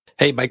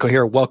Hey, Michael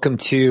here. Welcome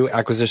to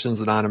Acquisitions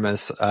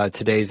Anonymous.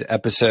 Today's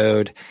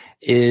episode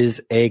is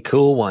a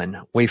cool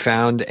one. We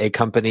found a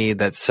company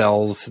that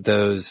sells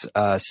those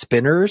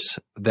spinners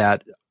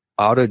that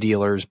auto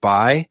dealers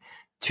buy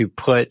to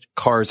put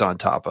cars on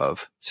top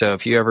of. So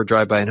if you ever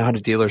drive by an auto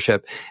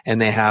dealership and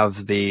they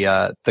have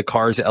the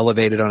cars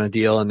elevated on a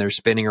deal and they're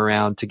spinning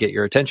around to get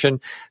your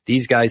attention,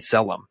 these guys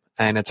sell them.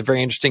 And it's a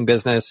very interesting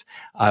business.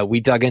 We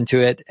dug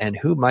into it and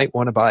who might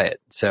want to buy it.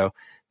 So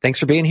thanks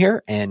for being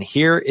here. And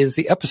here is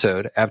the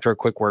episode after a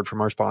quick word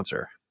from our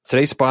sponsor.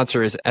 Today's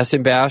sponsor is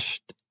SM Bash.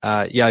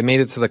 I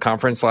made it to the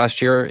conference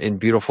last year in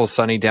beautiful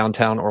sunny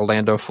downtown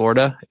Orlando,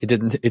 Florida. It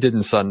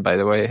didn't sun, by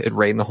the way. It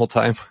rained the whole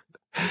time.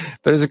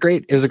 But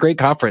it was a great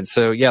conference.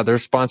 So yeah, they're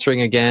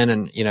sponsoring again.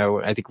 And,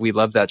 I think we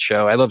love that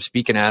show. I love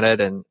speaking at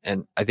it.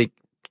 And I think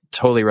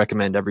totally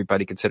recommend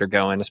everybody consider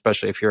going,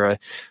 especially if you're a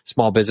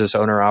small business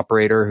owner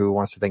operator who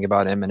wants to think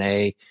about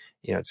M&A.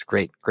 It's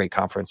a great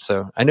conference.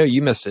 So I know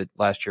you missed it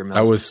last year, Mills.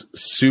 I was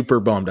super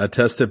bummed. I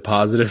tested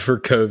positive for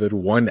COVID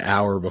 1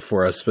 hour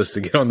before I was supposed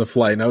to get on the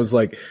flight. And I was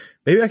like,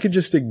 maybe I could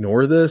just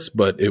ignore this,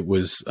 but it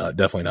was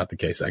definitely not the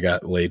case. I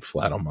got laid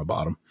flat on my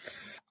bottom.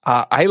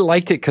 I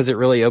liked it because it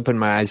really opened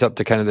my eyes up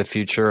to kind of the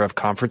future of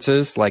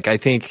conferences. Like, I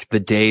think the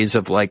days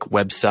of like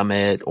Web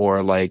Summit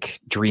or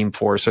like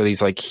Dreamforce or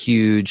these like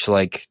huge,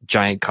 like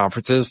giant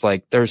conferences,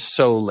 like they're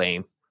so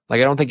lame. Like,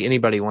 I don't think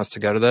anybody wants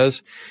to go to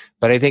those,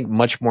 but I think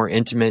much more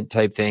intimate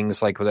type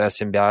things like what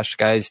SM Bash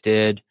guys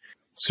did.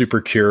 Super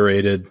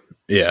curated.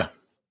 Yeah.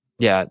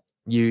 Yeah.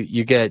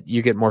 You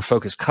get more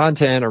focused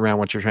content around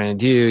what you're trying to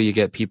do. You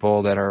get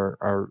people that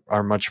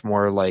are much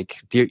more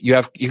like, you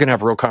can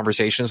have real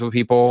conversations with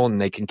people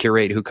and they can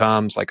curate who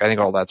comes. Like, I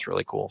think all that's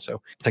really cool.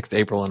 So next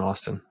April in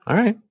Austin. All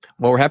right.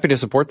 Well, we're happy to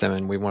support them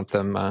and we want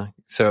them.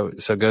 So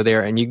go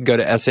there and you can go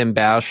to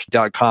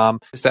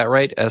smbash.com. Is that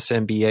right?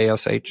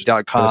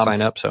 smbash.com to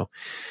sign up. So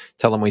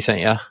tell them we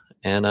sent you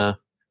and,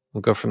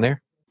 we'll go from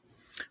there.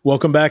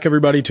 Welcome back,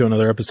 everybody, to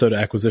another episode of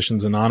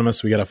Acquisitions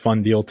Anonymous. We got a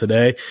fun deal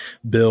today.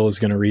 Bill is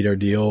going to read our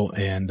deal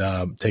and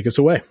take us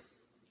away.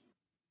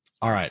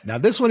 All right. Now,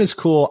 this one is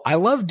cool. I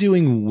love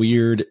doing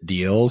weird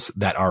deals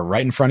that are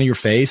right in front of your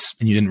face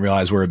and you didn't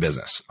realize we're a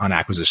business on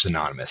Acquisitions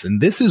Anonymous.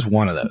 And this is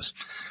one of those.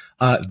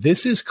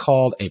 This is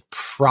called a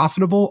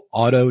profitable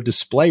auto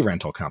display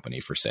rental company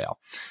for sale.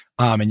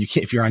 And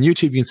if you're on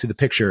YouTube, you can see the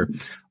picture.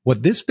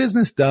 What this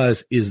business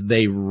does is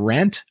they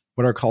rent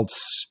what are called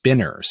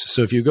spinners.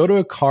 So if you go to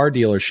a car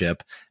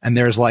dealership and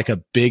there's like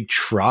a big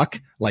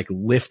truck, like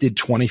lifted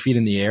 20 feet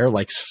in the air,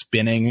 like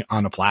spinning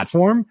on a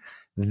platform,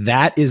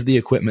 that is the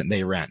equipment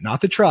they rent,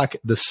 not the truck,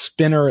 the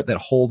spinner that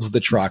holds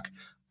the truck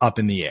up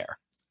in the air.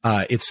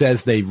 It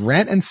says they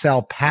rent and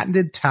sell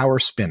patented tower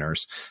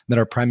spinners that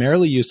are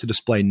primarily used to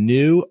display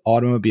new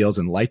automobiles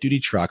and light duty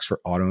trucks for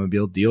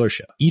automobile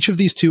dealership. Each of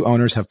these two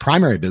owners have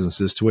primary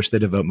businesses to which they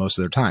devote most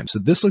of their time. So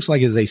this looks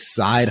like it's a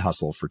side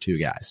hustle for two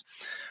guys.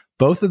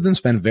 Both of them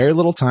spend very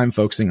little time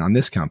focusing on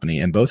this company,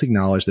 and both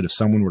acknowledge that if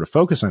someone were to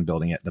focus on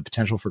building it, the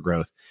potential for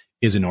growth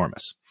is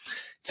enormous.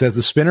 It says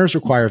the spinners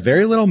require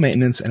very little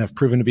maintenance and have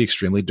proven to be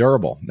extremely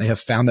durable. They have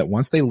found that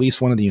once they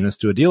lease one of the units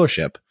to a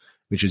dealership,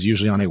 which is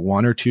usually on a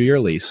 1 or 2 year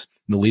lease,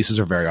 the leases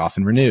are very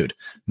often renewed.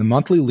 The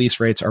monthly lease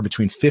rates are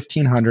between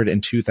 $1,500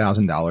 and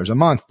 $2,000 a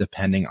month,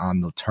 depending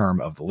on the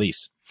term of the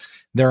lease.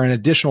 There are an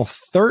additional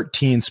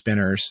 13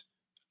 spinners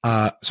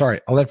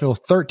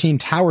 13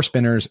 tower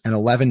spinners and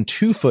 11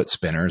 2-foot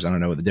spinners. I don't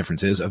know what the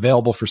difference is,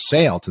 available for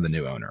sale to the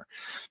new owner.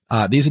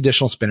 These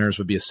additional spinners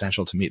would be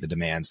essential to meet the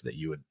demands that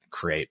you would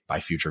create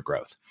by future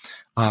growth.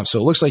 So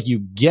it looks like you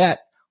get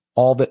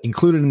all that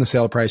included in the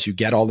sale price. You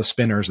get all the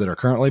spinners that are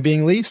currently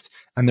being leased.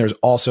 And there's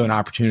also an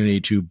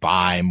opportunity to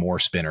buy more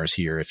spinners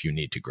here if you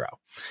need to grow.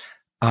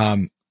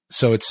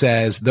 So it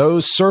says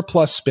those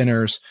surplus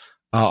spinners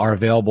are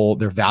available.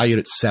 They're valued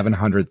at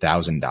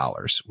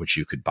 $700,000, which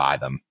you could buy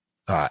them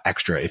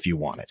extra if you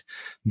wanted.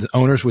 The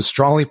owners would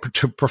strongly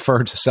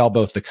prefer to sell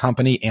both the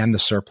company and the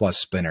surplus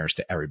spinners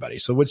to everybody.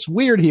 So what's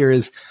weird here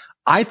is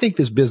I think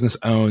this business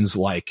owns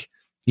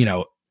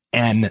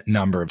N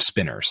number of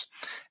spinners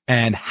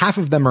and half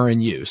of them are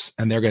in use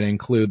and they're going to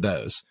include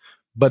those,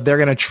 but they're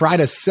going to try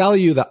to sell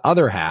you the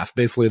other half,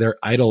 basically their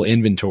idle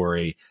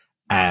inventory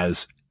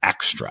as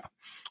extra,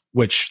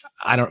 which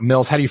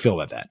Mills, how do you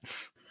feel about that?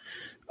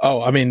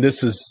 Oh, I mean,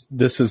 this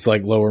is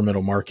like lower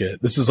middle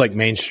market. This is like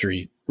Main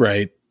Street,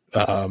 right?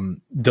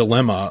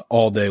 Dilemma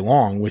all day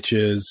long, which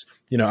is,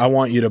 I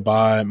want you to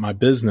buy my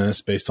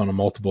business based on a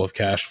multiple of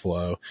cash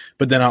flow,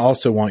 but then I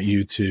also want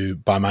you to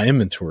buy my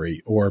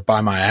inventory or buy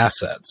my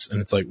assets.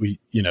 And it's like,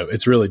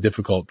 it's really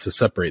difficult to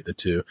separate the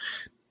two.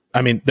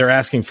 I mean, they're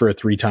asking for a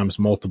 3 times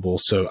multiple.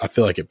 So I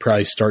feel like it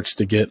probably starts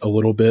to get a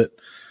little bit,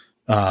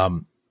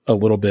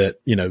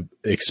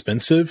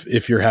 expensive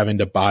if you're having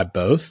to buy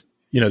both.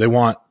 They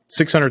want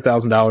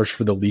 $600,000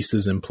 for the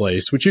leases in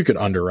place, which you could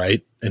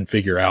underwrite and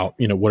figure out,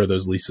 what are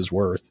those leases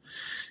worth?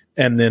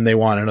 And then they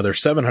want another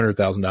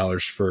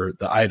 $700,000 for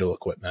the idle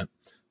equipment.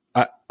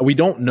 We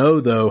don't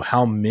know though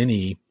how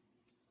many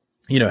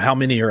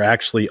are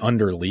actually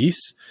under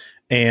lease.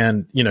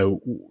 And,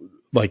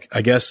 like,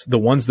 I guess the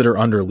ones that are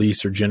under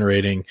lease are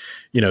generating,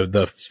 the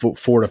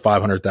 $400,000 to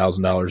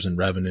 $500,000 in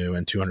revenue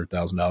and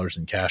 $200,000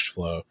 in cash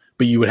flow.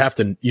 But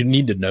you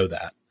need to know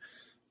that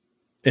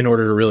in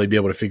order to really be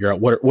able to figure out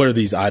what are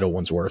these idle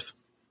ones worth.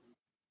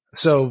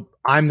 So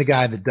I'm the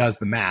guy that does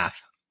the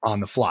math on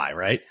the fly,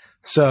 right?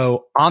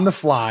 So on the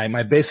fly,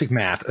 my basic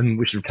math, and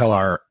we should tell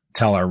our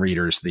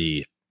readers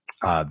the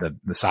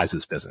size of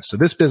this business. So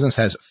this business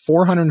has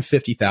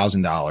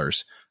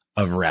 $450,000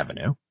 of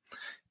revenue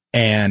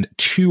and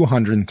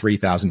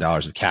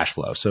 $203,000 of cash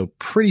flow. So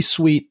pretty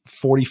sweet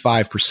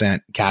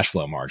 45% cash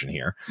flow margin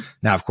here.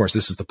 Now, of course,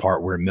 this is the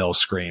part where Mill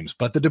screams,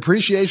 but the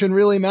depreciation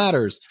really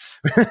matters,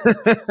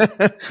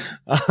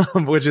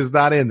 which is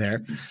not in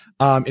there.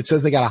 It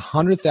says they got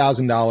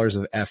 $100,000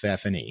 of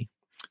FF&E.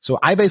 So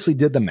I basically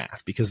did the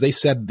math because they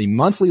said the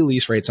monthly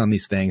lease rates on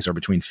these things are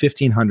between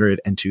 $1,500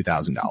 and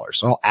 $2,000.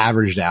 So I'll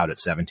average it out at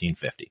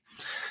 $1,750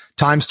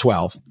 times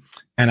 12.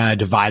 And I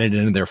divided it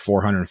into their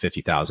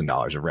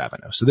 $450,000 of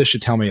revenue. So this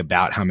should tell me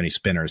about how many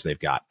spinners they've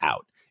got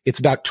out. It's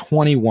about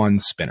 21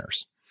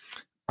 spinners.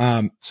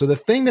 So the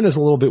thing that is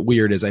a little bit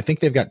weird is I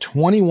think they've got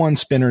 21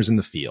 spinners in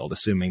the field,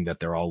 assuming that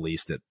they're all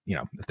leased at,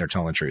 if they're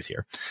telling the truth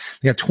here.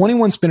 They got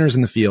 21 spinners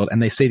in the field,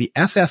 and they say the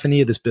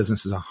FF&E of this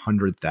business is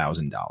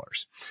 $100,000.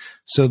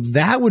 So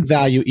that would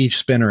value each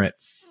spinner at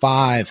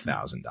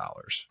 $5,000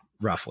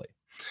 roughly.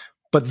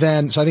 But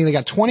then, so I think they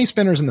got 20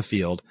 spinners in the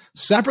field.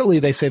 Separately,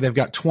 they say they've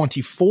got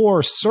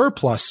 24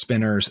 surplus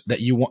spinners that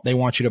they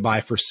want you to buy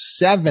for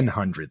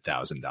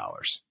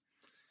 $700,000.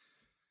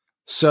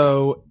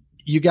 So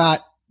you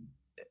got,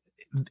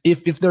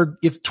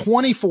 if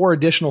 24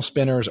 additional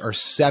spinners are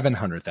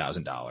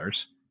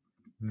 $700,000,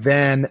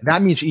 then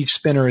that means each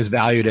spinner is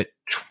valued at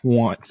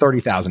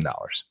 $30,000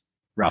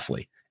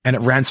 roughly, and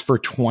it rents for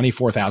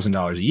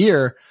 $24,000 a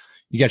year.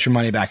 You get your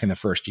money back in the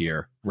first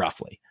year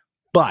roughly,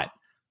 but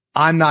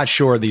I'm not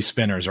sure these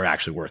spinners are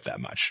actually worth that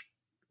much.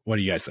 What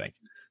do you guys think?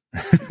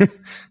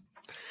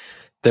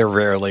 They're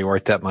rarely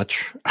worth that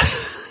much.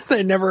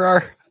 They never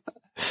are.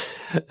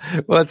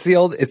 Well, it's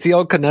the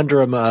old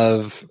conundrum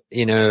of,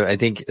 I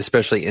think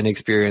especially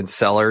inexperienced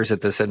sellers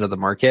at this end of the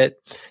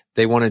market,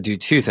 they want to do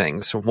two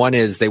things. One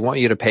is they want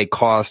you to pay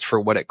cost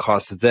for what it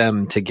costs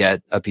them to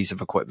get a piece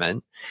of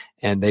equipment,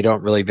 and they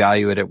don't really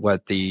value it at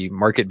what the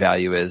market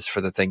value is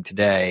for the thing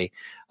today.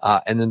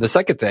 And then the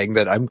second thing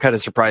that I'm kind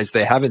of surprised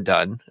they haven't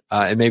done,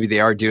 and maybe they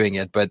are doing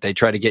it, but they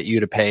try to get you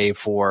to pay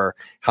for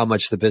how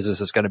much the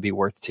business is going to be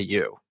worth to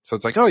you. So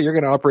it's like, oh, you're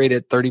going to operate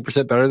at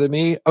 30% better than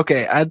me.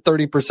 Okay. Add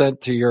 30%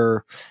 to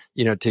your,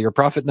 to your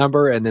profit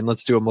number. And then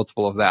let's do a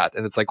multiple of that.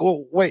 And it's like,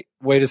 well, wait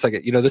a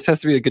second. This has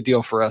to be a good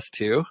deal for us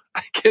too.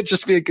 I can't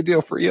just be a good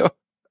deal for you.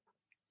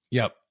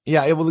 Yep.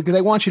 Yeah. Well,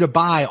 they want you to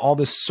buy all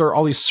these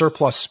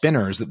surplus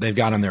spinners that they've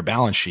got on their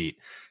balance sheet,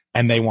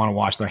 and they want to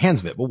wash their hands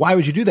of it. Well, why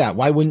would you do that?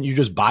 Why wouldn't you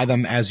just buy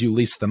them as you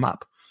lease them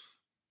up?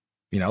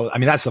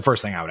 That's the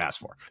first thing I would ask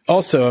for.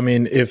 Also,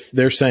 if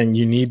they're saying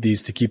you need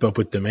these to keep up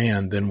with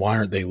demand, then why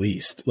aren't they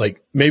leased?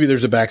 Like, maybe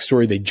there's a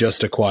backstory. They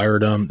just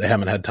acquired them. They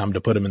haven't had time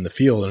to put them in the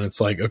field. And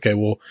it's like, okay,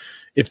 well,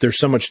 if there's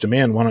so much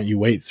demand, why don't you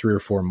wait 3 or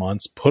 4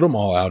 months, put them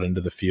all out into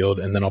the field,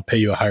 and then I'll pay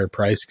you a higher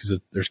price because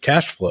there's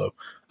cash flow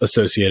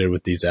associated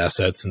with these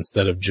assets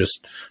instead of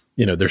just,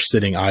 they're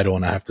sitting idle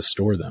and I have to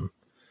store them.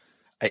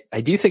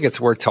 I do think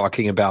it's worth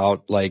talking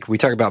about, like, we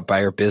talk about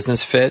buyer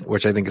business fit,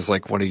 which I think is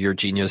like one of your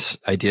genius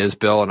ideas,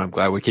 Bill, and I'm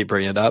glad we keep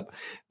bringing it up.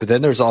 But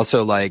then there's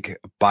also like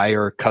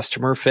buyer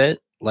customer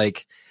fit.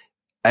 Like,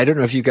 I don't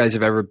know if you guys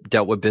have ever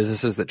dealt with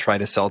businesses that try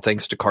to sell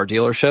things to car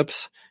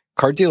dealerships.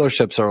 Car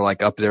dealerships are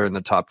like up there in the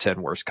top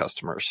 10 worst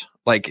customers.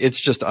 Like, it's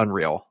just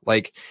unreal.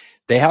 Like,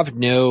 they have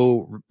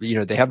no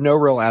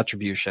real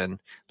attribution.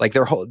 Like,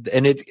 their whole,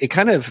 and it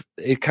kind of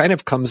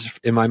comes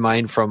in my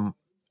mind from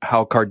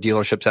how car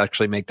dealerships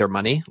actually make their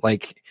money.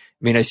 Like,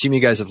 I assume you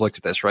guys have looked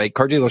at this, right?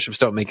 Car dealerships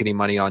don't make any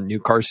money on new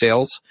car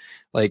sales.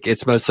 Like,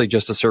 it's mostly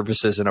just a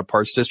services and a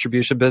parts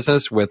distribution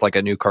business with like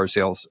a new car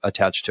sales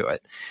attached to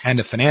it. And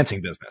a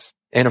financing business.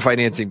 And a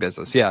financing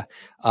business. Yeah.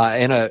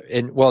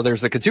 Well,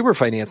 there's the consumer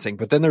financing,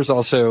 but then there's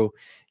also,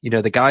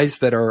 the guys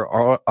that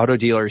are auto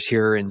dealers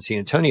here in San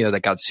Antonio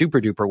that got super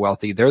duper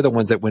wealthy. They're the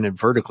ones that went in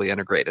vertically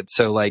integrated.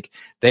 So like,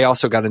 they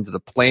also got into the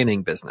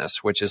planning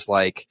business, which is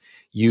like,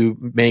 you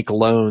make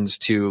loans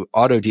to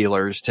auto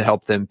dealers to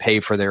help them pay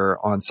for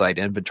their on-site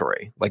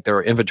inventory, like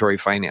their inventory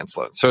finance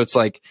loans. So it's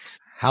like,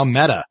 how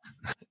meta.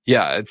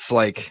 Yeah. It's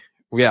like,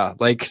 yeah,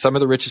 like some of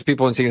the richest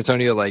people in San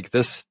Antonio, like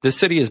this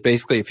city is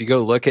basically, if you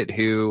go look at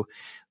who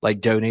like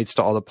donates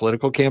to all the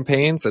political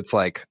campaigns, it's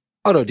like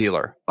auto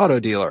dealer, auto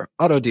dealer,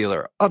 auto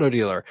dealer, auto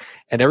dealer.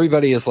 And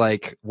everybody is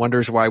like,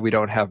 wonders why we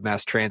don't have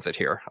mass transit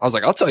here. I was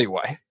like, I'll tell you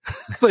why.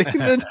 Like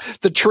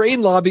the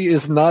train lobby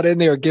is not in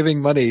there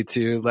giving money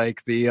to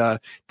like to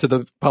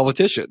the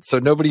politicians. So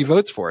nobody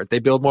votes for it. They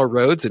build more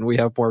roads and we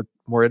have more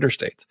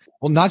interstates.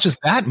 Well, not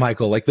just that,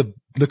 Michael, like the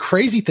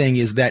crazy thing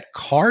is that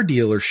car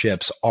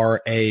dealerships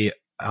are I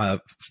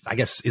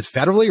guess it's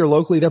federally or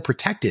locally, they're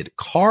protected.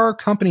 Car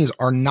companies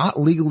are not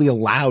legally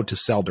allowed to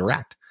sell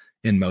direct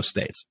in most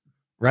states.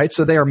 right?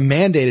 So they are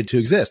mandated to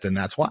exist. And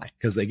that's why,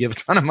 because they give a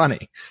ton of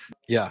money.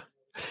 Yeah.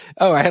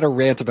 Oh, I had a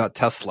rant about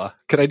Tesla.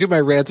 Can I do my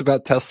rant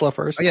about Tesla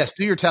first? Oh, yes,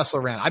 do your Tesla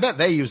rant. I bet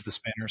they use the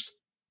spinners.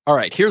 All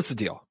right, here's the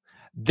deal.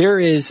 There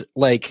is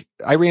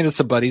I ran into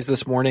some buddies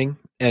this morning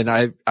and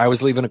I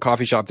was leaving a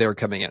coffee shop. They were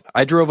coming in.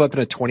 I drove up in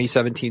a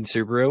 2017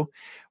 Subaru.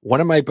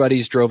 One of my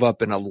buddies drove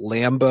up in a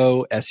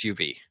Lambo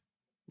SUV.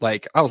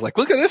 I was like,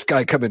 look at this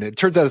guy coming in.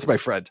 Turns out it's my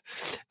friend.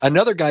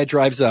 Another guy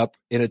drives up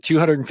in a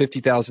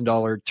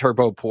 $250,000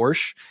 turbo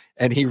Porsche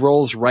and he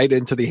rolls right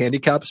into the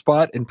handicap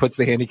spot and puts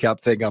the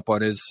handicap thing up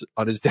on his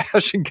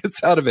dash and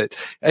gets out of it.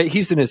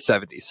 He's in his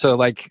 70s. So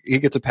he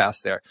gets a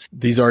pass there.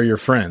 These are your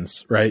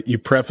friends, right? You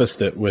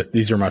prefaced it with,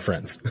 these are my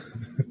friends.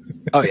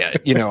 Oh yeah.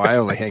 I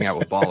only hang out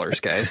with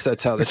ballers, guys.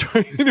 That's how this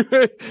works.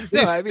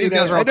 No, I mean, these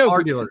guys are all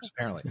car dealers,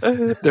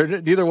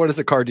 apparently. Neither one is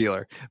a car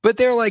dealer, but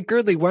they're like,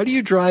 Girdley, why do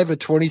you drive a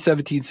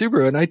 2017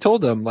 Subaru? And I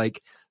told them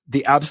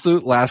the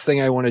absolute last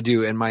thing I want to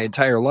do in my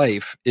entire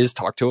life is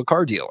talk to a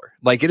car dealer.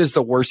 It is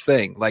the worst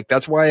thing.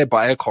 That's why I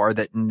buy a car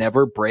that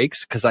never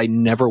breaks, because I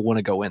never want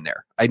to go in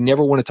there. I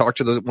never want to talk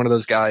to one of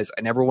those guys.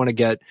 I never want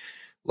to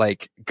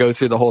go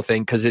through the whole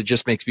thing, because it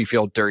just makes me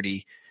feel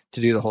dirty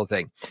to do the whole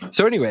thing.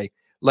 So anyway,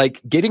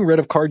 getting rid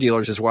of car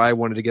dealers is why I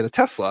wanted to get a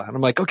Tesla. And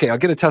I'm like, okay, I'll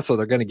get a Tesla.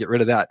 They're going to get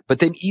rid of that. But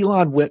then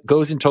Elon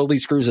goes and totally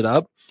screws it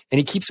up. And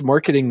he keeps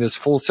marketing this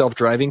full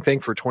self-driving thing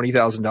for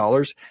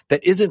 $20,000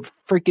 that isn't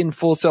freaking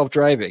full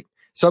self-driving.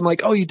 So I'm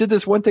like, oh, you did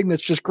this one thing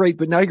that's just great,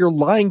 but now you're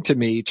lying to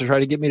me to try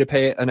to get me to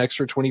pay an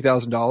extra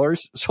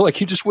 $20,000. So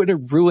you just went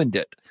and ruined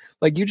it.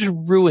 You just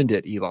ruined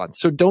it, Elon.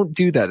 So don't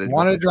do that anymore.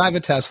 Wanted to drive a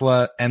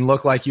Tesla and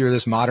look like you're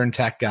this modern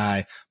tech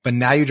guy, but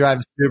now you drive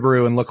a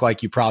Subaru and look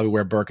like you probably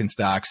wear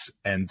Birkenstocks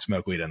and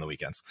smoke weed on the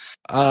weekends.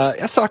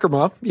 A soccer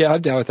mom. Yeah,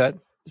 I'm down with that.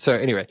 So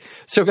anyway,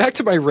 back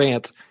to my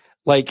rant.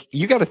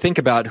 You got to think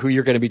about who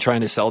you're going to be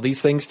trying to sell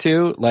these things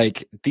to.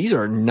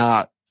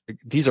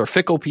 These are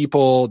fickle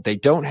people. They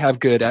don't have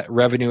good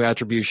revenue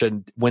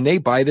attribution. When they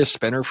buy this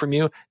spinner from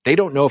you, they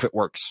don't know if it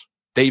works.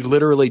 They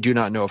literally do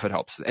not know if it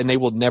helps, and they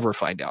will never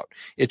find out.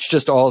 It's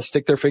just all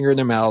stick their finger in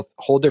their mouth,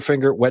 hold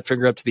their wet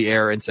finger up to the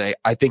air and say,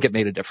 I think it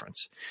made a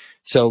difference.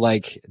 So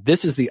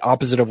this is the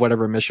opposite of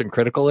whatever mission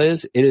critical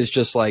is. It is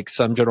just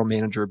some general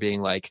manager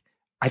being like,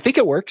 I think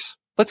it works.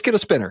 Let's get a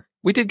spinner.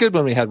 We did good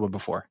when we had one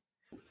before.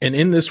 And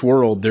in this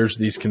world, there's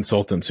these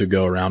consultants who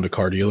go around to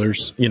car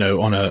dealers,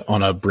 on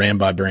a brand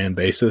by brand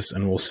basis,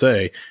 and will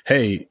say,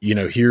 hey,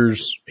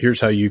 here's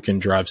how you can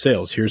drive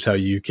sales. Here's how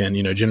you can,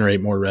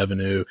 generate more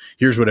revenue.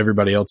 Here's what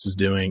everybody else is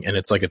doing. And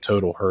it's like a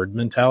total herd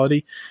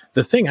mentality.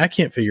 The thing I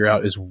can't figure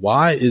out is,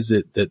 why is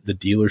it that the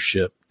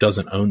dealership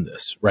doesn't own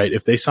this, right?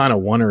 If they sign a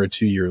 1 or a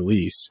 2 year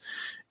lease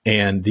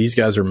and these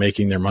guys are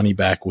making their money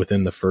back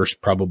within the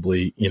first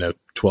probably,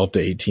 12 to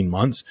 18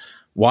 months,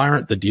 why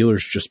aren't the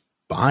dealers just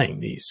buying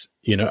these?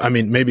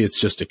 Maybe it's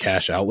just a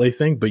cash outlay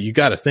thing, but you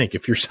got to think,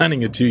 if you're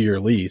signing a 2 year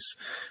lease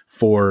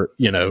for,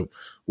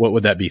 what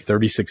would that be?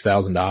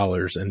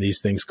 $36,000, and these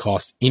things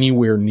cost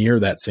anywhere near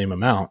that same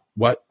amount.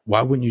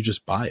 Why wouldn't you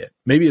just buy it?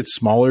 Maybe it's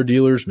smaller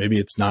dealers. Maybe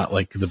it's not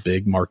the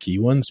big marquee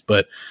ones,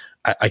 but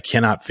I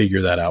cannot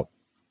figure that out.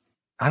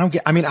 I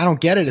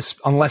don't get it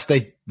unless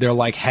they're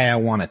like, hey, I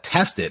want to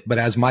test it. But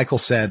as Michael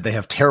said, they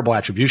have terrible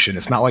attribution.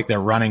 It's not like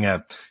they're running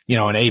an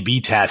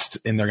A/B test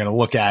and they're going to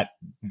look at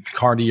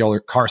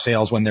car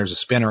sales when there's a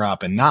spinner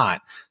up and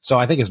not. So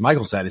I think, as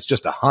Michael said, it's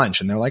just a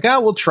hunch, and they're like,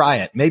 oh, we'll try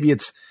it. Maybe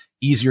it's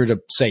easier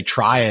to say,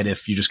 try it,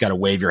 if you just got to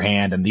wave your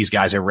hand and these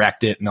guys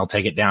erect it and they'll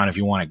take it down if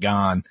you want it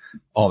gone,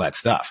 all that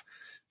stuff.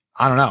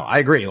 I don't know. I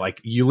agree.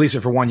 You lease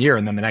it for 1 year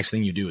and then the next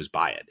thing you do is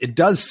buy it. It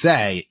does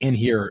say in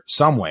here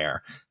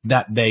somewhere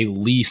that they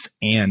lease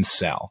and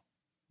sell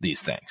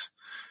these things.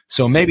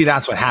 So maybe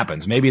that's what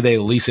happens. Maybe they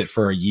lease it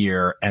for a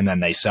year and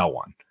then they sell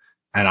one.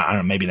 And I don't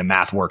know, maybe the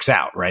math works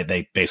out, right?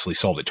 They basically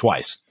sold it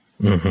twice.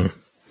 Mm-hmm.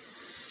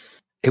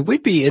 It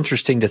would be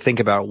interesting to think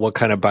about what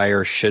kind of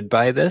buyer should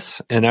buy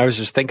this. And I was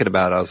just thinking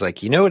about it. I was like,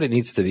 what it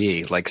needs to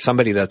be?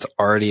 Somebody that's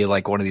already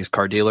one of these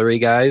car dealery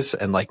guys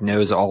and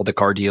knows all the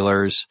car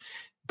dealers,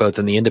 both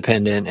in the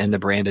independent and the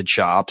branded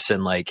shops.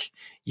 And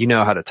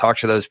how to talk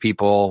to those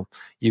people.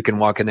 You can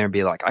walk in there and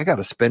be like, I got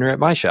a spinner at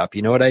my shop.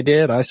 You know what I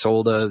did? I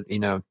sold a,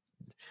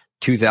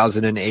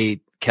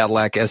 2008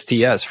 Cadillac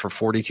STS for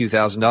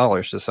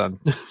 $42,000 to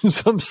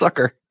some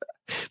sucker.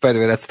 By the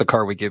way, that's the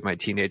car we give my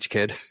teenage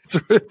kid.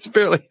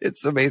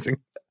 It's amazing.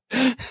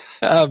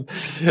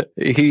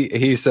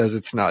 He says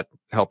it's not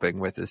helping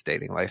with his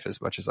dating life as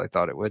much as I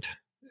thought it would.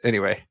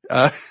 Anyway,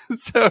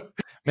 so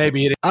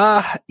maybe it.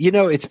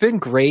 It's been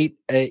great.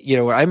 I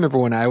remember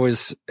when I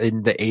was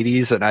in the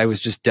 80s and I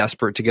was just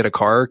desperate to get a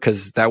car,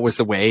 because that was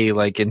the way.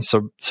 In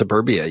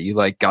suburbia, you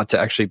got to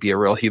actually be a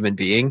real human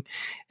being.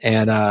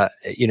 And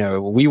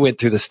we went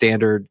through the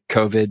standard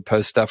COVID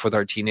post stuff with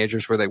our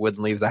teenagers where they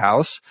wouldn't leave the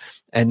house.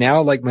 And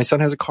now my son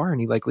has a car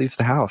and he leaves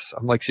the house.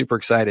 I'm super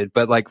excited.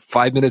 But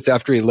 5 minutes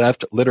after he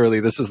left,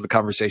 literally, this is the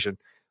conversation.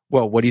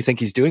 well, what do you think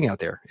he's doing out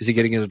there? Is he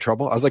getting into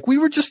trouble? I was like, we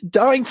were just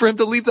dying for him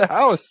to leave the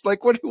house.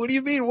 Like, what do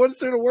you mean? What is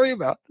there to worry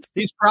about?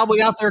 He's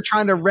probably out there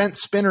trying to rent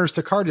spinners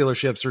to car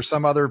dealerships or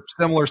some other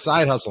similar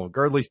side hustle,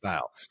 Girdley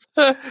style.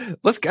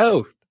 Let's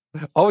go.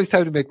 Always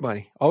time to make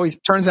money. Always.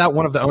 Turns out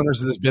one of the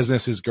owners of this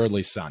business is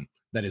Girdley's son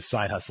that is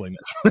side hustling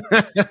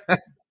this.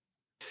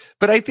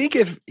 But I think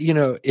if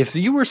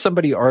you were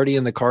somebody already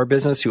in the car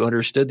business who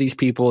understood these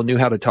people, knew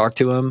how to talk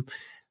to them,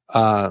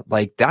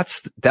 like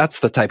that's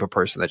the type of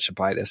person that should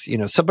buy this.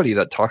 Somebody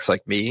that talks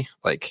like me,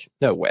 like,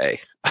 no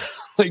way.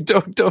 Like,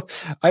 don't,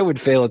 I would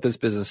fail at this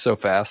business so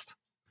fast.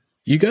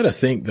 You got to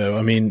think though.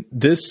 I mean,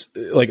 this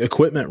like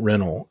equipment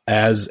rental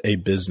as a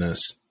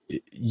business,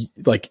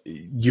 like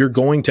you're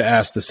going to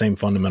ask the same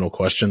fundamental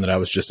question that I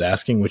was just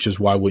asking, which is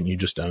why wouldn't you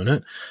just own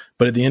it?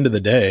 But at the end of the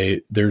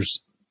day, there's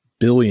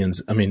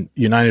billions. I mean,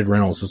 United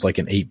Rentals is like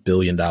an $8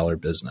 billion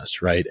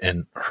business, right?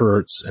 And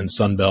Hertz and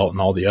Sunbelt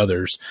and all the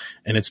others.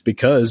 And it's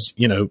because,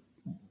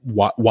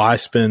 why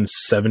spend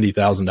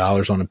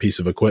 $70,000 on a piece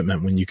of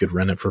equipment when you could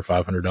rent it for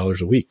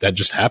 $500 a week? That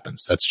just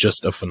happens. That's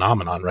just a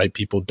phenomenon, right?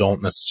 People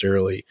don't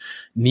necessarily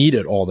need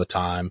it all the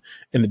time,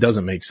 and it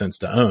doesn't make sense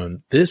to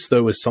own. This,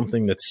 though, is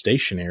something that's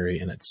stationary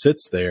and it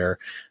sits there.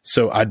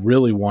 So I'd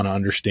really want to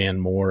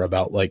understand more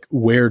about like,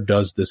 where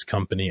does this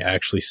company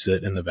actually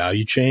sit in the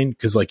value chain?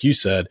 Because like you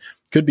said,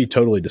 could be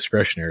totally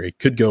discretionary,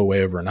 could go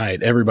away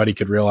overnight. Everybody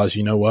could realize,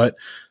 you know what,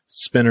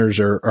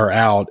 spinners are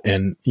out.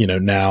 And,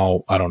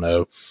 now, I don't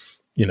know,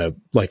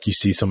 like you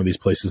see some of these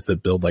places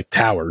that build like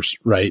towers,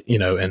 right?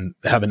 And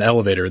have an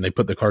elevator and they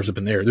put the cars up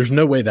in the air. There's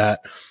no way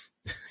that,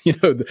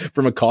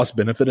 from a cost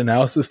benefit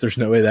analysis, there's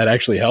no way that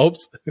actually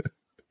helps.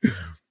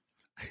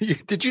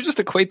 Did you just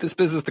equate this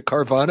business to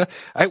Carvana?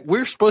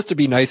 We're supposed to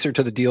be nicer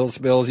to the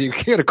deals, Mills. You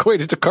can't equate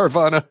it to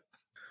Carvana.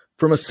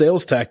 From a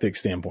sales tactic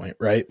standpoint,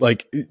 right?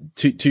 Like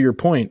to your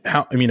point,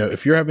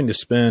 if you're having to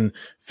spend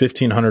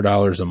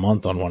 $1,500 a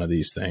month on one of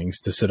these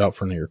things to sit out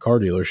front of your car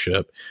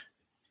dealership,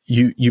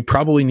 you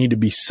probably need to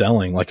be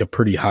selling like a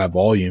pretty high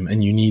volume,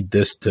 and you need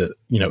this to,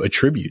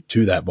 attribute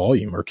to that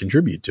volume or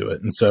contribute to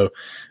it. And so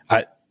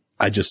I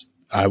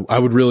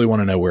would really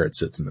want to know where it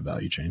sits in the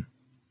value chain.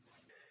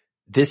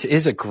 This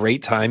is a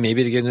great time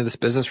maybe to get into this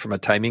business from a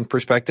timing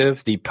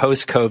perspective. The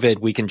post-COVID,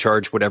 we can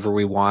charge whatever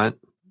we want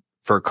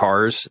for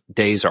cars,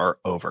 days are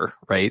over,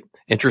 right?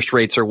 Interest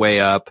rates are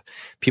way up.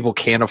 People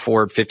can't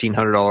afford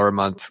 $1,500 a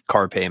month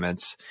car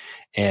payments.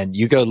 And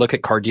you go look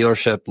at car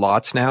dealership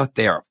lots now,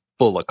 they are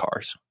full of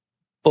cars.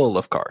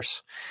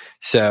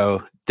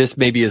 So this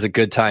maybe is a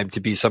good time to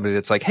be somebody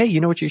that's like, hey,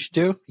 you know what you should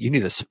do? You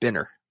need a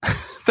spinner.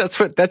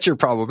 That's your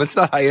problem. It's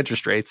not high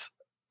interest rates.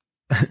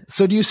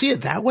 So do you see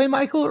it that way,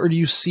 Michael, or do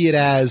you see it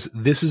as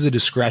this is a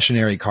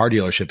discretionary car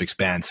dealership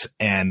expense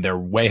and they're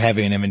way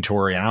heavy in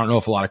inventory? And I don't know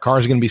if a lot of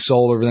cars are going to be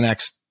sold over the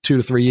next 2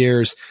 to 3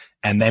 years,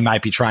 and they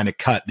might be trying to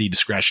cut the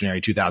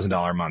discretionary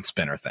 $2,000 a month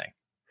spinner thing.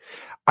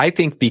 I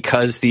think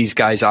because these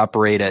guys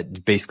operate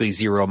at basically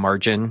zero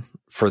margin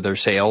for their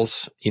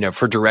sales,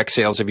 for direct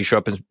sales, if you show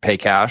up and pay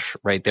cash,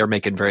 right, they're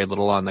making very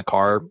little on the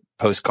car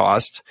post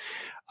cost.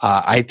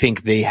 I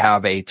think they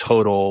have a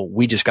total,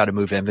 we just got to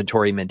move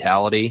inventory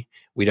mentality.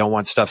 We don't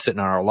want stuff sitting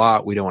on our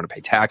lot. We don't want to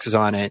pay taxes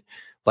on it.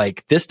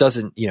 Like this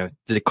doesn't,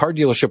 the car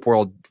dealership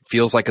world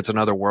feels like it's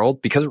another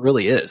world because it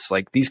really is.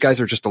 Like these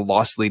guys are just a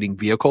loss leading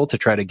vehicle to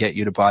try to get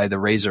you to buy the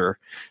razor.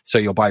 So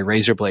you'll buy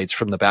razor blades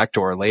from the back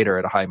door later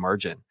at a high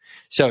margin.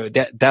 So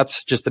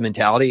that's just the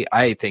mentality.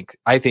 I think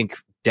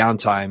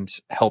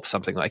downtimes help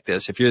something like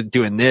this. If you're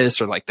doing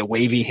this or like the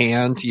wavy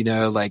hand,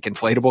 like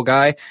inflatable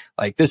guy,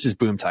 like this is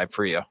boom time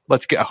for you.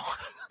 Let's go.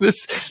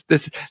 This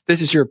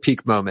is your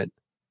peak moment.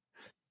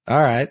 All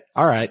right.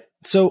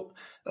 So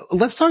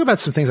let's talk about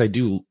some things I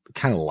do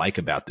kind of like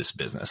about this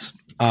business.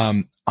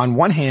 On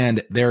one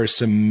hand, there is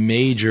some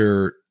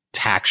major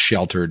tax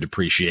shelter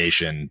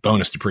depreciation,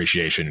 bonus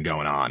depreciation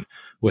going on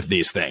with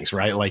these things,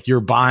 right? Like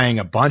you're buying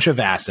a bunch of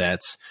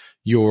assets,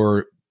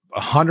 you're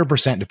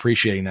 100%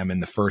 depreciating them in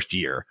the first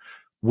year,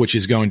 which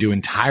is going to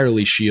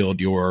entirely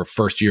shield your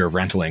first year of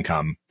rental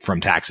income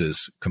from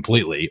taxes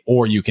completely,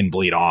 or you can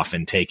bleed off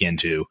and take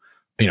into,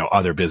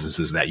 other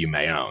businesses that you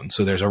may own.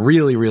 So there's a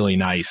really, really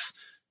nice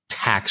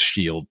tax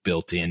shield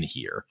built in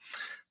here.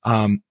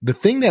 The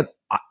thing that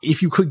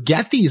if you could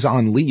get these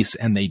on lease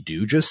and they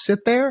do just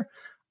sit there,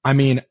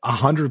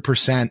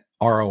 100%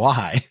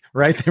 ROI,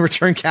 right? They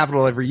return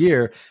capital every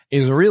year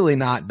is really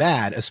not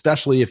bad,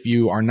 especially if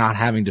you are not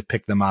having to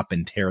pick them up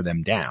and tear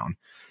them down.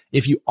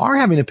 If you are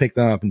having to pick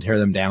them up and tear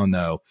them down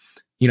though,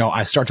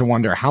 I start to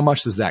wonder how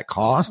much does that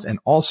cost? And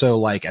also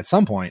like at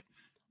some point,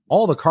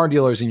 all the car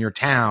dealers in your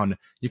town,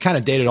 you kind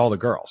of dated all the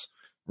girls,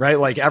 right?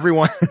 Like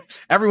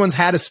everyone's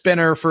had a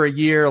spinner for a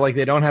year. Like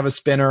they don't have a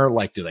spinner.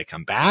 Like, do they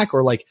come back?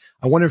 Or like,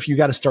 I wonder if you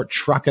got to start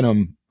trucking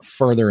them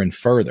further and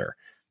further,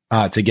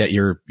 to get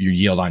your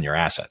yield on your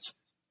assets.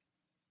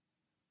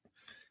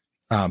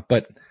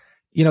 But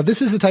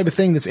this is the type of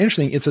thing that's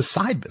interesting. It's a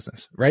side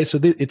business, right? So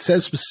it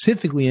says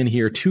specifically in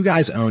here, 2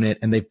 guys own it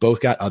and they've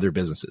both got other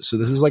businesses. So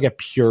this is like a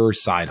pure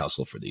side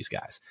hustle for these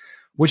guys.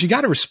 which you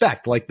got to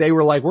respect. Like they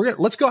were like,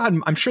 let's go out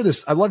and I'm sure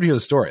I'd love to hear the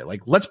story.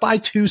 Like, let's buy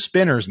 2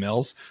 spinners,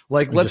 Mills.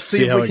 Like, let's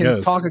see if we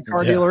can talk a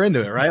car dealer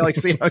into it, right? Like,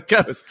 see how it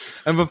goes.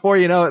 And before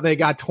you know it, they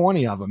got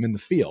 20 of them in the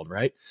field,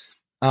 right?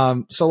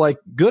 So like,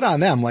 good on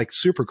them, like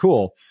super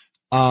cool.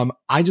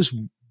 I just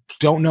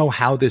don't know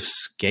how this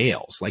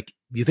scales. Like,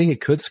 do you think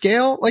it could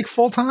scale like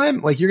full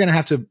time? Like, you're going to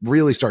have to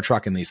really start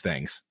trucking these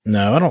things.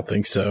 No, I don't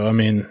think so. I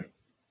mean,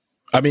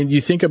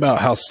 you think about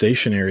how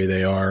stationary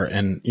they are,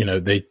 and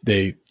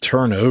they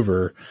turn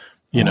over,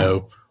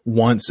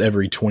 once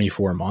every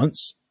 24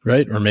 months,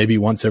 right? Or maybe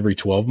once every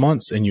 12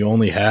 months, and you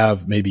only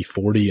have maybe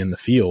 40 in the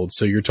field.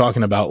 So you're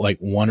talking about like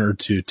 1 or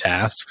 2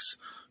 tasks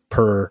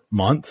per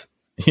month,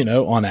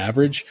 on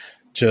average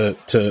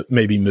to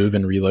maybe move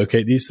and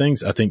relocate these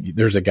things. I think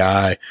there's a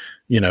guy,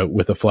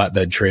 with a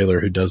flatbed trailer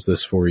who does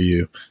this for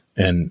you,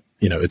 and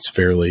it's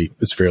fairly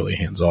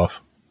hands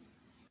off.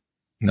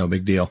 No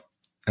big deal.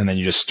 And then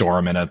you just store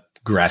them in a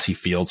grassy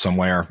field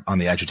somewhere on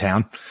the edge of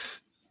town.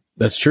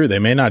 That's true. They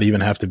may not even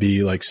have to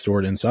be like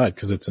stored inside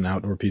because it's an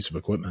outdoor piece of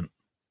equipment.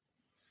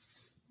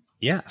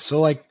 Yeah.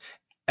 So like,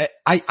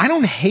 I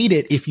don't hate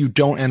it if you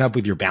don't end up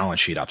with your balance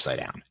sheet upside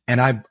down.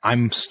 And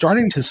I'm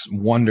starting to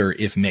wonder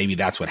if maybe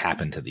that's what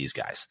happened to these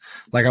guys.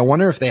 Like, I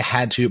wonder if they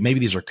had to, maybe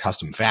these are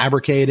custom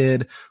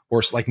fabricated,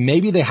 or like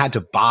maybe they had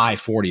to buy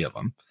 40 of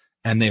them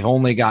and they've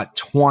only got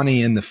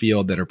 20 in the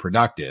field that are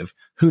productive.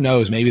 Who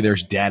knows? Maybe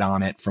there's debt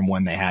on it from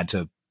when they had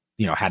to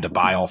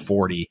buy all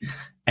 40.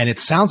 And it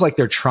sounds like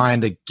they're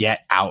trying to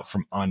get out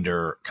from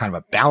under kind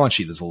of a balance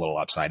sheet that's a little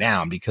upside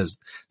down, because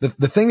the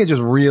thing that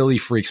just really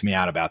freaks me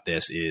out about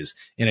this is,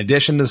 in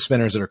addition to the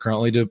spinners that are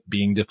currently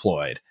being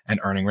deployed and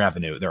earning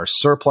revenue, there are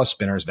surplus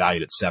spinners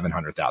valued at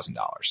 $700,000.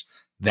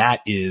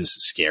 That is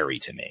scary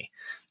to me.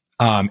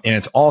 And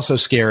it's also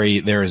scary.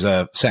 There is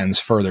a sentence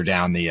further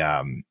down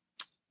the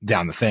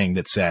thing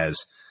that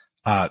says,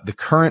 the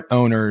current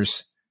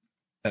owners,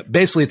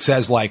 basically it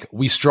says like,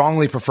 we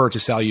strongly prefer to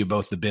sell you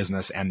both the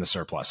business and the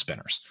surplus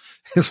spinners.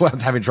 That's what I'm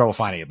having trouble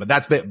finding it. But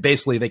that's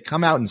basically, they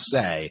come out and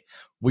say,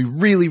 we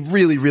really,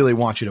 really, really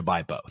want you to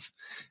buy both.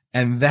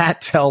 And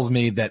that tells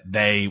me that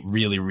they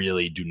really,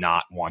 really do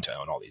not want to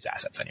own all these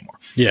assets anymore.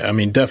 Yeah, I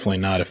mean, definitely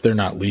not if they're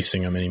not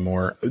leasing them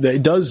anymore.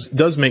 It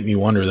does make me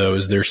wonder, though,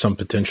 is there some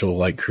potential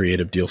like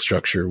creative deal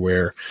structure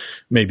where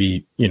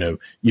maybe,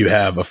 you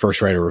have a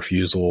first right of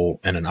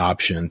refusal and an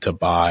option to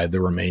buy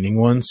the remaining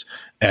ones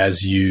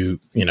as you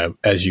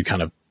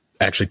kind of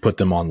actually put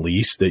them on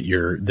lease, that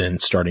you're then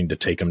starting to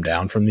take them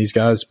down from these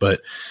guys. But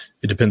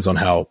it depends on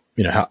how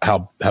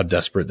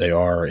desperate they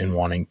are in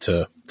wanting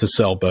to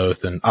sell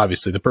both. And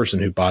obviously the person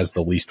who buys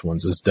the leased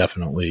ones is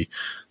definitely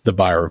the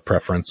buyer of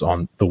preference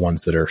on the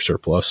ones that are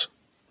surplus.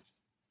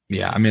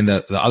 Yeah. I mean,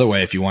 the other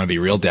way, if you want to be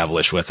real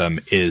devilish with them,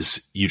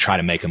 is you try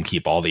to make them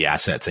keep all the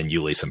assets and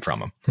you lease them from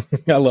them.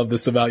 I love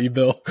this about you,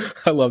 Bill.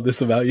 I love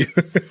this about you.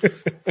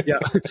 Yeah.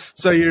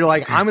 So you're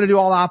like, I'm going to do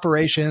all the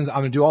operations. I'm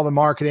going to do all the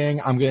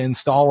marketing. I'm going to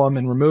install them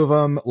and remove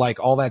them,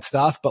 like all that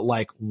stuff. But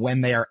like,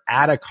 when they are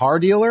at a car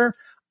dealer,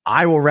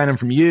 I will rent them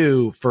from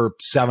you for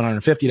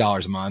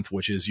 $750 a month,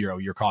 which is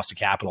your cost of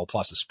capital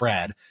plus a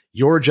spread.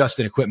 You're just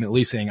an equipment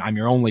leasing. I'm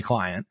your only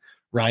client,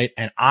 right?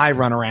 And I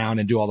run around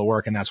and do all the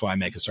work, and that's why I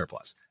make a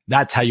surplus.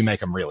 That's how you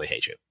make them really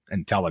hate you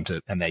and tell them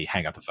to, and they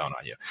hang up the phone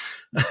on you.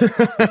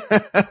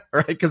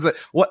 Right? Because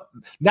what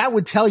that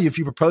would tell you, if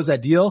you propose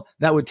that deal,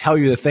 that would tell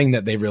you the thing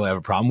that they really have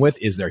a problem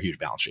with is their huge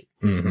balance sheet.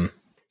 Mm-hmm.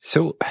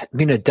 So, I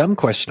mean, a dumb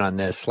question on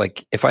this,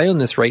 like if I own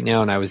this right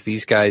now and I was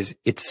these guys,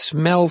 it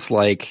smells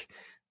like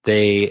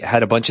they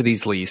had a bunch of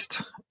these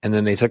leased and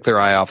then they took their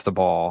eye off the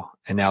ball,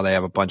 and now they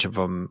have a bunch of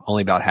them,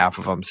 only about half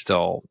of them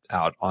still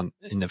out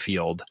in the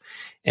field.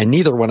 And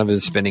neither one of them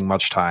is spending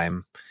much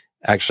time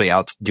actually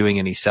out doing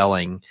any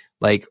selling.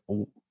 Like,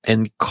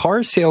 and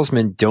car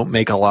salesmen don't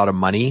make a lot of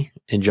money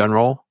in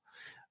general.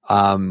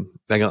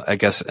 I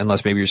guess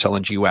unless maybe you're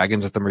selling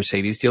G-Wagons at the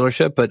Mercedes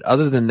dealership. But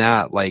other than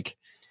that, like,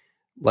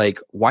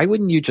 why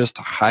wouldn't you just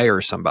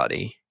hire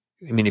somebody?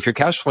 I mean, if you're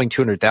cash flowing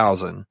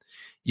 200,000,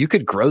 you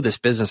could grow this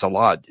business a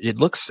lot.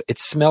 It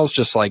smells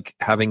just like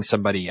having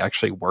somebody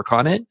actually work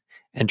on it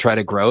and try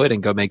to grow it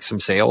and go make some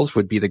sales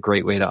would be the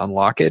great way to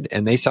unlock it.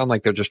 And they sound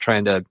like they're just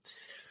trying to,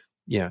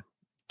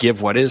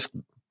 give what is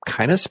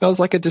kind of smells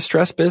like a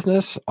distressed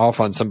business off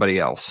on somebody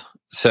else.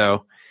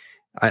 So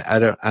I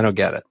don't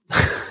get it.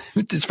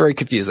 It's very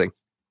confusing.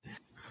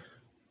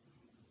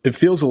 It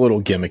feels a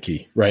little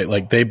gimmicky, right?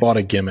 Like they bought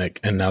a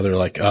gimmick and now they're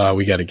like,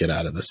 we got to get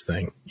out of this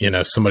thing.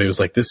 Somebody was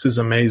like, this is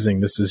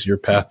amazing. This is your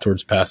path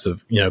towards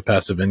passive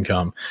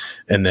income.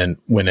 And then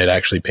when it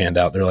actually panned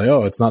out, they're like,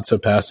 oh, it's not so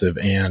passive.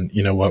 And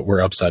you know what? We're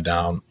upside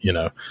down,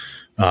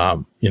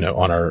 on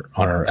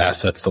our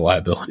assets to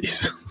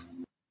liabilities.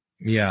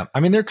 Yeah. I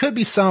mean, there could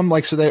be some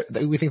we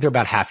think they're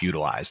about half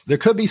utilized. There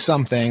could be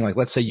something like,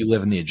 let's say you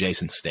live in the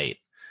adjacent state,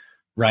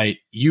 right?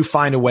 You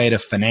find a way to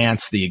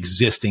finance the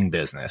existing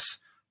business,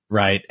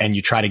 right? And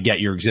you try to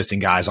get your existing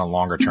guys on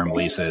longer term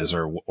leases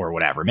or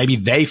whatever. Maybe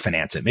they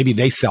finance it. Maybe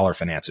they seller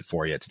finance it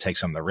for you to take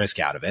some of the risk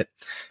out of it.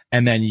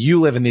 And then you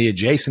live in the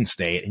adjacent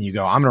state and you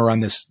go, I'm going to run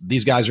this.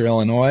 These guys are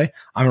Illinois.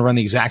 I'm going to run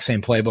the exact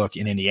same playbook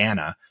in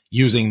Indiana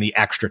using the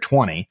extra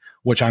 20,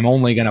 which I'm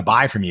only going to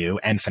buy from you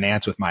and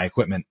finance with my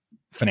equipment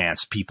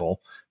finance people,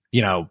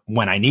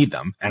 when I need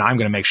them. And I'm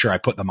going to make sure I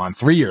put them on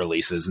 3-year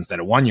leases instead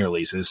of 1-year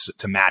leases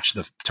to match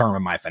the term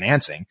of my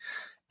financing.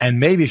 And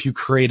maybe if you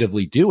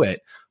creatively do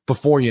it,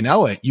 before you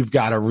know it, you've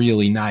got a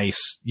really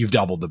nice, you've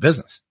doubled the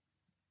business,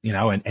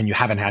 and you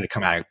haven't had to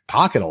come out of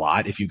pocket a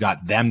lot if you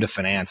got them to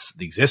finance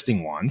the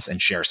existing ones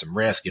and share some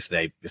risk if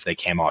they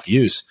came off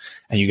use,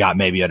 and you got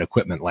maybe an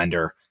equipment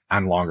lender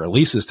on longer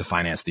leases to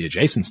finance the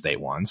adjacent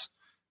state ones.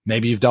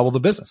 Maybe you've doubled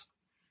the business.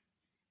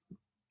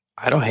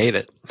 I don't hate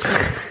it.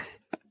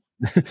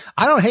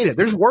 I don't hate it.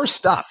 There's worse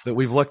stuff that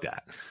we've looked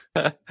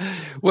at.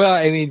 Well,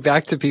 I mean,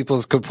 back to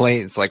people's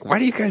complaints, like, why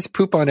do you guys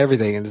poop on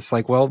everything? And it's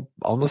like, well,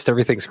 almost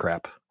everything's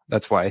crap.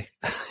 That's why.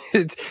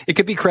 It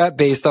could be crap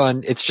based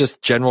on it's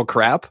just general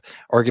crap,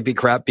 or it could be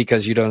crap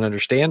because you don't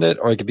understand it,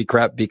 or it could be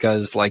crap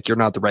because like you're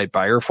not the right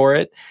buyer for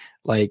it.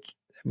 Like,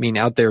 I mean,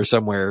 out there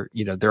somewhere,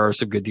 there are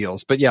some good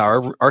deals, but yeah,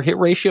 our hit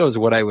ratio is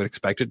what I would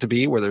expect it to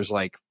be, where there's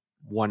like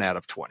 1 out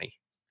of 20,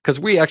 because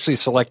we actually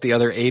select the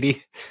other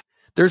 80.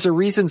 There's a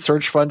reason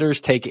search funders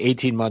take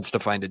 18 months to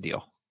find a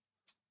deal.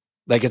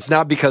 Like, it's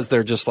not because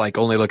they're just like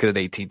only looking at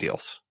 18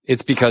 deals.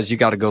 It's because you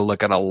got to go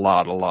look at a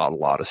lot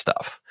of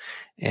stuff.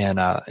 And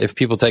if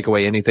people take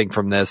away anything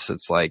from this,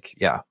 it's like,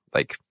 yeah,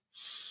 like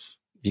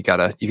you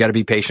gotta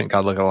be patient,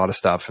 gotta look at a lot of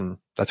stuff. And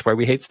that's why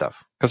we hate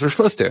stuff, because we're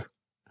supposed to.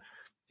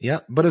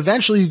 Yeah. But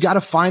eventually you got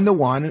to find the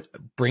one,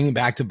 bringing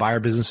back to buyer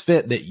business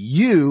fit, that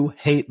you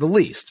hate the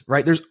least,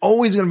 right? There's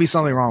always going to be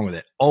something wrong with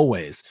it.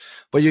 Always.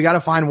 But you got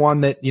to find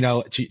one that,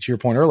 to your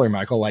point earlier,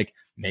 Michael, like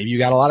maybe you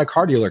got a lot of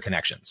car dealer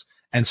connections.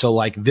 And so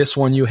like this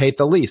one you hate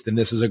the least, and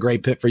this is a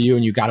great fit for you,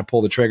 and you got to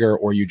pull the trigger,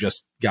 or you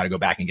just got to go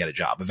back and get a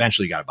job.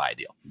 Eventually you got to buy a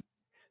deal.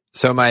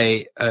 So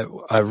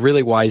a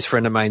really wise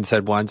friend of mine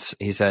said once,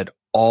 he said,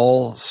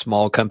 all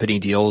small company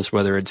deals,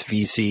 whether it's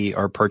VC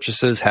or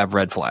purchases, have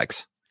red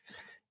flags.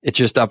 It's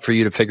just up for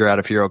you to figure out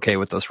if you're okay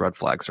with those red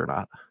flags or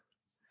not.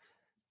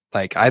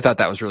 Like, I thought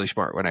that was really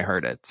smart when I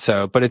heard it.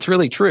 So, but it's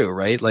really true,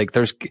 right? Like,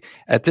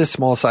 at this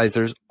small size,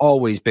 there's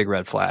always big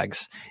red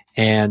flags,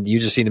 and you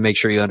just need to make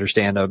sure you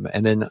understand them,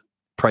 and then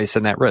price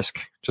in that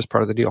risk, just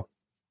part of the deal.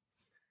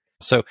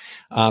 So,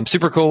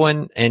 super cool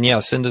one. And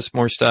yeah, send us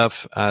more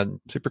stuff.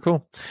 Super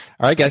cool.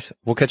 All right, guys,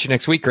 we'll catch you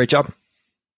next week. Great job.